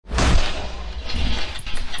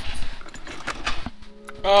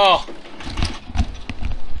Oh,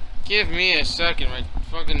 give me a second. My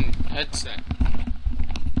fucking headset.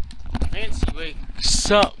 Nancy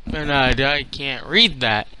wakes up and I can't read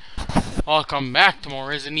that. I'll come back to more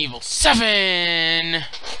Resident Evil 7.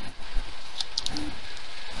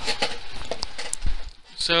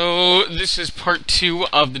 So this is part 2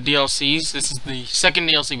 of the DLCs. This is the second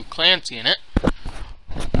DLC with Clancy in it.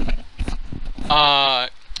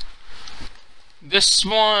 This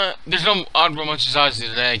one, there's no Oddworld Monsters Odyssey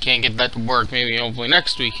today. I can't get that to work. Maybe hopefully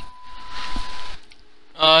next week.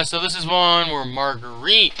 So this is one where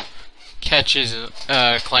Marguerite catches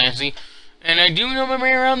Clancy, and I do know my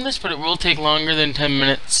way around this, but it will take longer than 10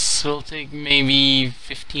 minutes. It'll take maybe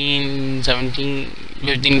 15, 17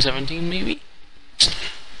 maybe.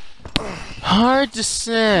 Hard to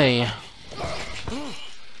say.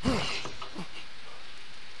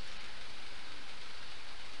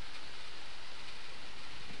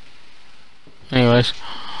 Anyways.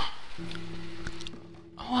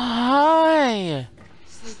 Why?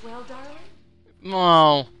 Sleep well, darling?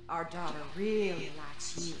 No. Our daughter really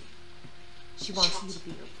likes you. She wants you to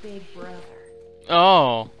be her big brother.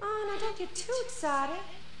 Oh. Oh, now don't get too excited.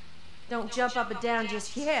 Don't jump up and down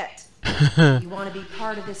just yet. You want to be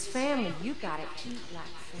part of this family, you gotta eat like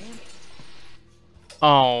family.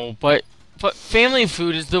 Oh, but family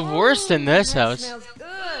food is the worst in this that house. Smells good,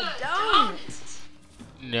 don't it?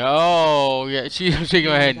 No. Yeah, she's shaking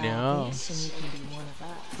my head. No.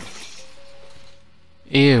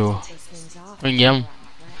 Ew. Yum.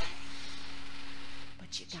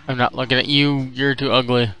 I'm not looking at you. You're too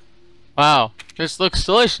ugly. Wow. This looks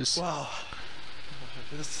delicious. Wow.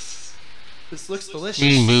 This looks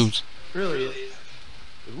delicious. Boobs. Really,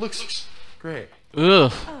 it looks great.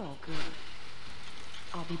 Ugh. Oh, good.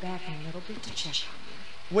 I'll be back in a little bit to check on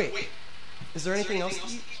you. Wait, is there anything else to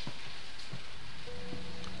eat?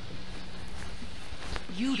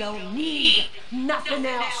 You don't need nothing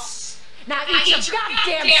else. Now eat your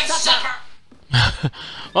goddamn supper.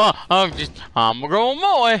 Oh, I'm a grown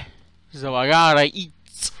boy, so I gotta eat.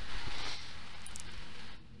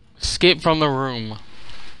 Escape from the room.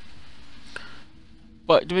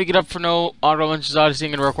 But to make it up for no Oddworld Monsters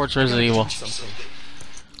Odyssey and Records Resident Evil.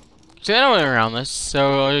 See, I know way around this,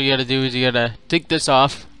 so all you gotta do is you gotta take this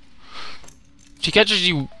off. She catches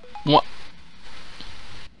you. What?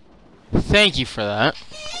 Thank you for that.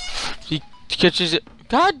 She catches it.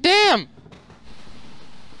 God damn!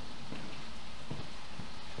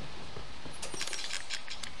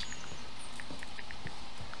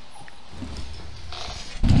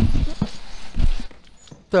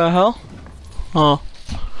 The hell? Oh.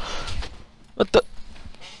 What the?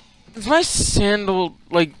 Is my sandal,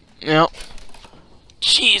 like, no.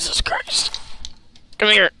 Jesus Christ. Come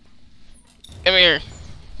here. Come here.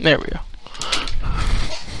 There we go.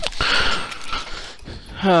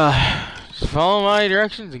 Just follow my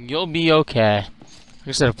directions and you'll be okay. Like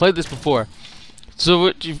I said, I've played this before. So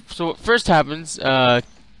what first happens, before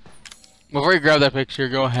you grab that picture,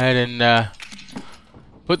 go ahead and,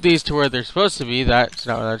 put these to where they're supposed to be. That's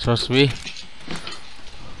not where they're supposed to be.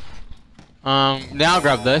 Now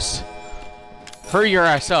grab this. Hurry your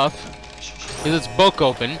ass up. Because it's book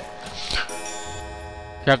open.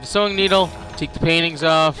 Grab the sewing needle. Take the paintings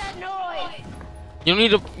off. You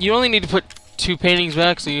only need to put 2 paintings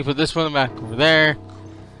back, so you put this one back over there.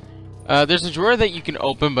 There's a drawer that you can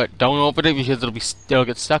open, but don't open it because it'll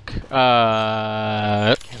get stuck. Can't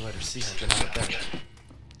let her see I've been out there.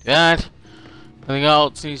 That. Nothing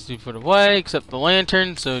else needs to be put away except the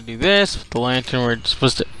lantern, so do this. Put the lantern where it's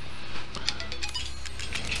supposed to.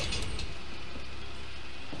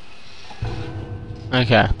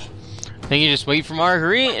 Okay. Then you just wait for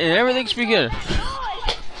Marguerite and everything should be good.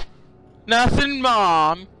 Nothing,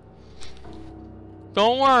 Mom.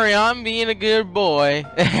 Don't worry, I'm being a good boy.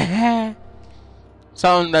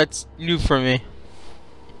 Something that's new for me.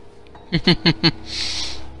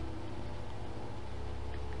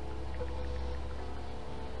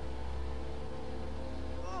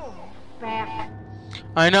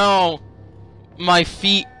 I know. My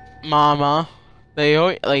feet, Mama. They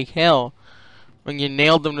like hell when you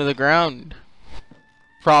nailed them to the ground.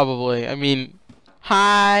 Probably. I mean,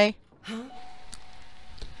 hi. Huh?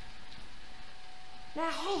 Now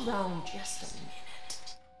hold on just a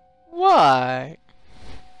minute. Why?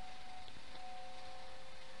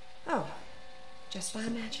 Oh, just my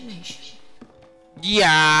imagination.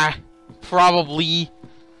 Yeah, probably.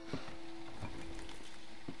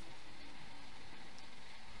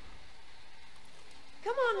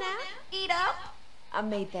 Come on now, eat up. I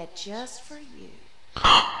made that just for you.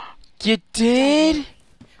 You did?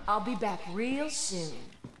 I'll be back real soon.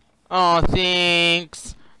 Oh,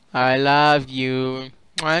 thanks. I love you.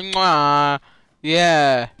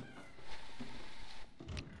 Yeah.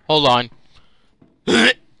 Hold on.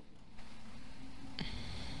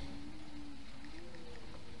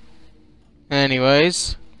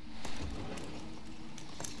 Anyways.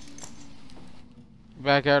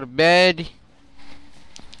 Back out of bed.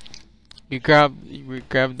 You grab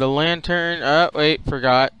the lantern. Oh, wait,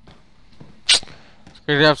 forgot.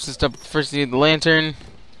 Grab some stuff. First you need the lantern.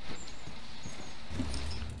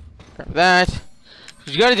 Grab that.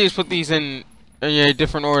 What you gotta do is put these in a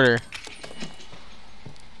different order.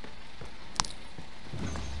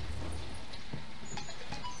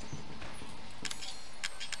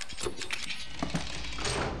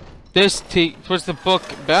 This puts the book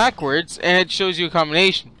backwards, and it shows you a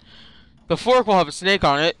combination. The fork will have a snake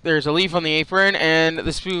on it, there's a leaf on the apron, and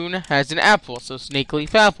the spoon has an apple, so snake,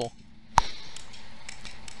 leaf, apple.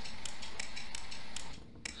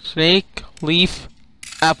 Snake, leaf,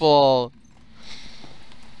 apple.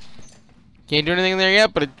 Can't do anything there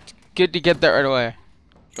yet, but it's good to get that right away.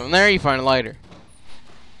 From there, you find a lighter.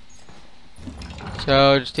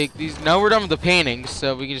 So, just take these. Now we're done with the paintings,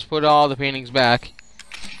 so we can just put all the paintings back.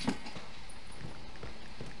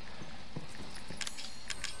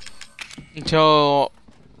 Until,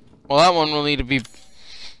 well, that one will need to be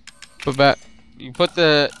put back. You put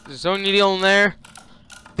the sewing needle in there.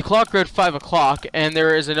 The clock read 5 o'clock, and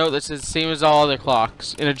there is a note that says the same as all other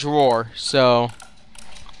clocks in a drawer. So,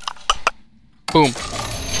 boom.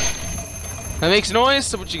 That makes noise.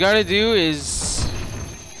 So what you gotta do is,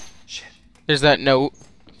 there's that note.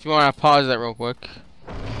 If you want to pause that real quick,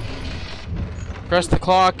 press the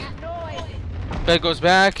clock. Bed goes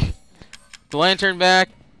back. The lantern back.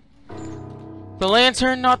 The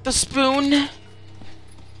lantern, not the spoon.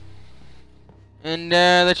 And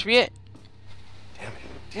that should be it.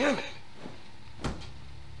 Damn it.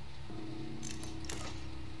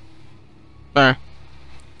 There.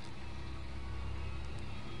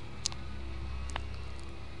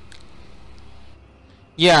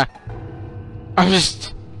 Yeah. I'm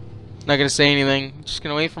just not gonna say anything. Just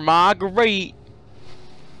gonna wait for Marguerite.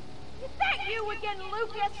 Is that you again,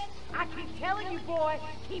 Lucas? I keep telling you, boy,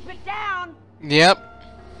 keep it down. Yep.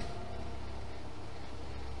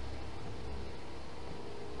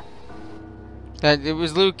 That it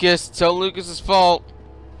was Lucas. It's all Lucas's fault.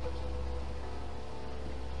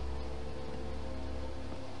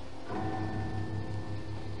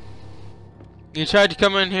 You tried to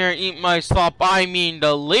come in here and eat my slop. I mean,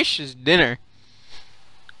 delicious dinner.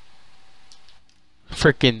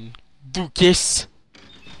 Frickin' Lucas.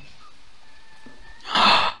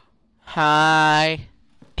 Hi.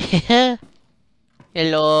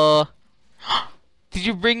 Hello. Did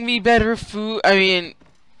you bring me better food? I mean,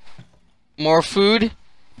 more food?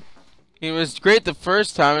 It was great the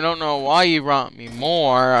first time. I don't know why you brought me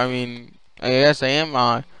more. I mean, I guess I am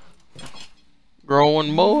a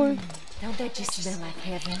growing boy. Don't that just smell like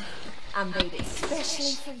heaven? I made it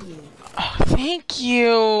especially for you. Oh, thank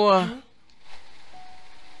you.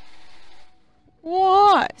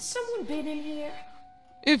 What? Someone been in here?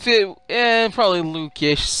 If it, probably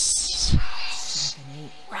Lucas. Something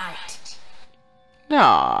ain't right.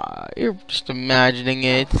 Nah, you're just imagining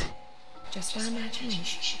it. Just my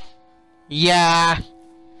imagination. Yeah.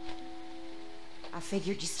 I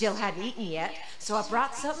figured you still hadn't eaten yet, so I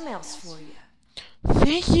brought something else for you.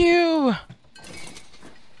 Thank you.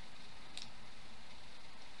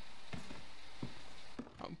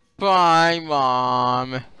 Bye,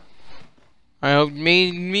 Mom. I hope you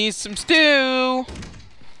made me some stew.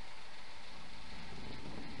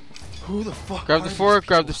 Who the fuck? Grab the fork,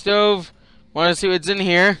 grab the stove. Want to see what's in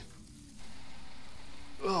here?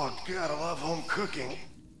 Oh God, I love home cooking.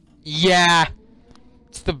 Yeah.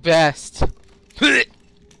 It's the best. There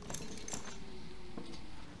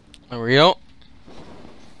we go.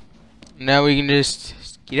 Now we can just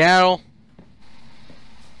skedaddle.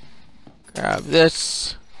 Grab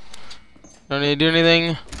this. Don't need to do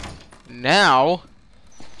anything. Now,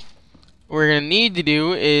 what we're gonna need to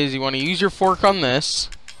do is you want to use your fork on this.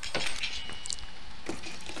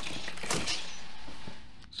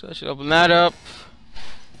 So I should open that up.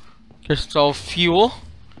 Just all fuel.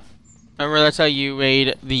 Remember, that's how you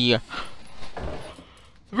made the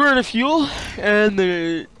burn of fuel, and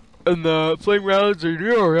the flame rounds or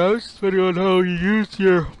zero rounds, depending on how you use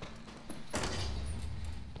your.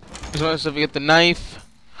 Just want to get the knife.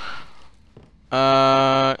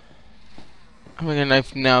 Having a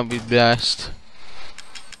knife now would be best.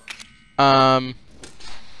 Open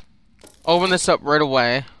this up right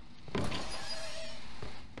away.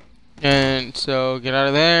 And so get out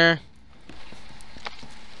of there.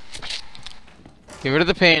 Get rid of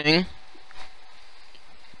the painting.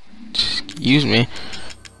 Excuse me.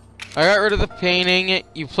 I got rid of the painting.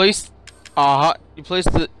 You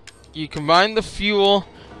combine the fuel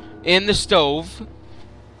in the stove.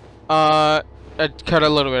 I cut a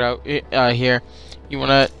little bit out here. You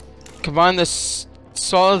want to combine the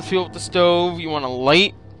solid fuel with the stove. You want to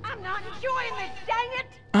light. I'm not enjoying this, dang it!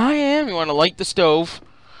 I am. You want to light the stove.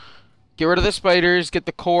 Get rid of the spiders. Get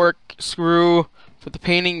the cork, screw, put the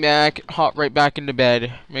painting back, hop right back into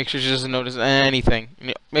bed. Make sure she doesn't notice anything.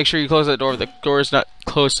 Make sure you close that door. The door is not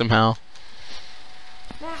closed somehow.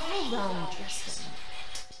 Now hold on just a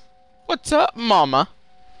minute. What's up, Mama?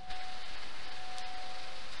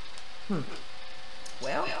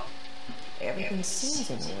 Well, everything seems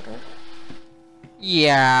in order.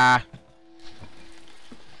 Yeah.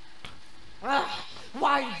 Ugh,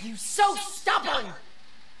 why are you so stubborn?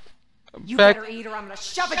 You Back- better eat or I'm gonna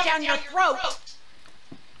shove it down your throat!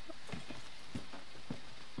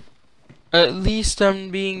 At least I'm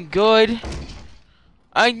being good.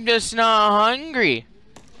 I'm just not hungry.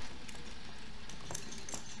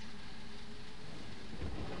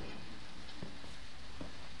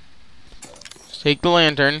 Just take the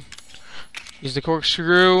lantern. Use the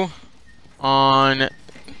corkscrew on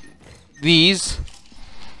these.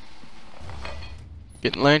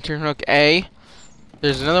 Get lantern hook A.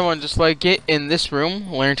 There's another one just like it in this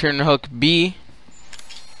room. Lantern hook B.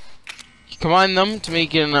 You combine them to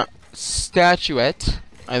make an statuette,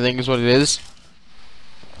 I think is what it is.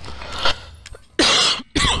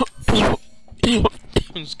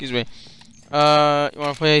 Excuse me. You want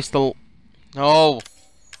to place the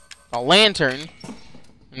lantern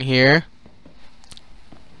in here.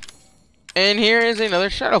 And here is another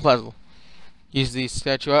shadow puzzle. Use these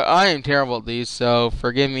statuette. I am terrible at these, so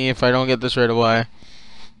forgive me if I don't get this right away.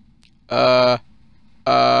 I'm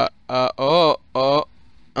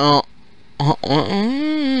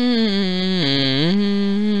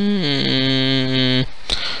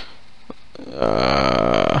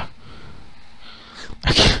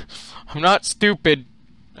not stupid,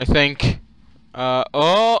 I think.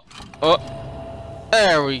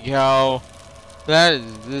 There we go.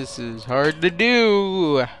 This is hard to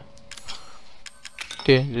do.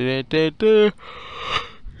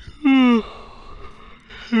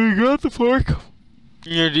 You got the fork.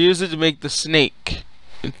 You have to use it to make the snake.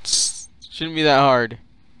 Shouldn't be that hard.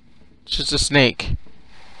 It's just a snake.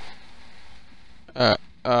 There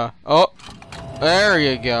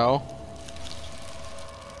you go.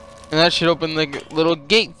 And that should open the little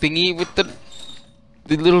gate thingy with the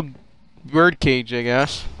little bird cage, I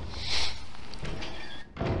guess.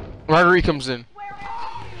 Marguerite comes in. Where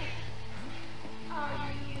are you?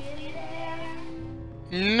 Are you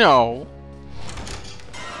in there? No.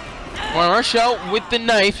 Want to rush out with the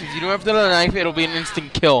knife. If you don't have the knife, it'll be an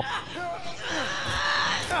instant kill.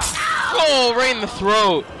 Oh, right in the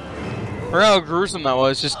throat. Or how gruesome that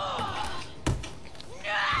was. Just.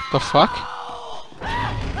 The fuck?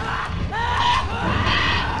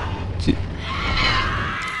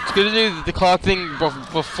 It's good to do the clock thing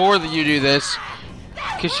before that you do this.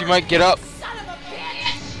 Because she might get up.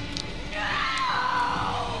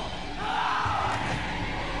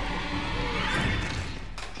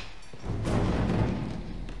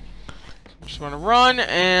 Just want to run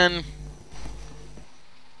and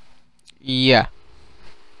yeah.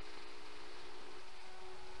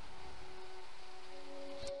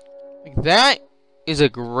 That is a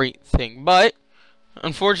great thing, but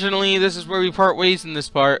unfortunately this is where we part ways in this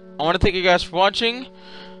part. I want to thank you guys for watching.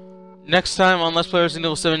 Next time on Let's Play Resident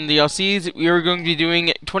Evil 7 DLCs, we are going to be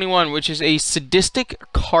doing 21, which is a sadistic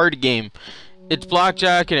card game. It's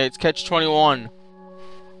blackjack and it's Catch-21.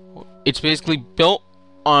 It's basically built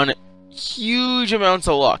on huge amounts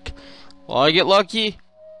of luck. Well, I get lucky.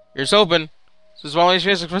 Here's hoping. This is Wally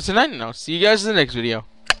Facebook tonight, and I'll see you guys in the next video.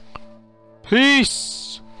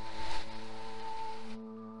 Peace!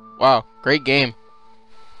 Wow, great game.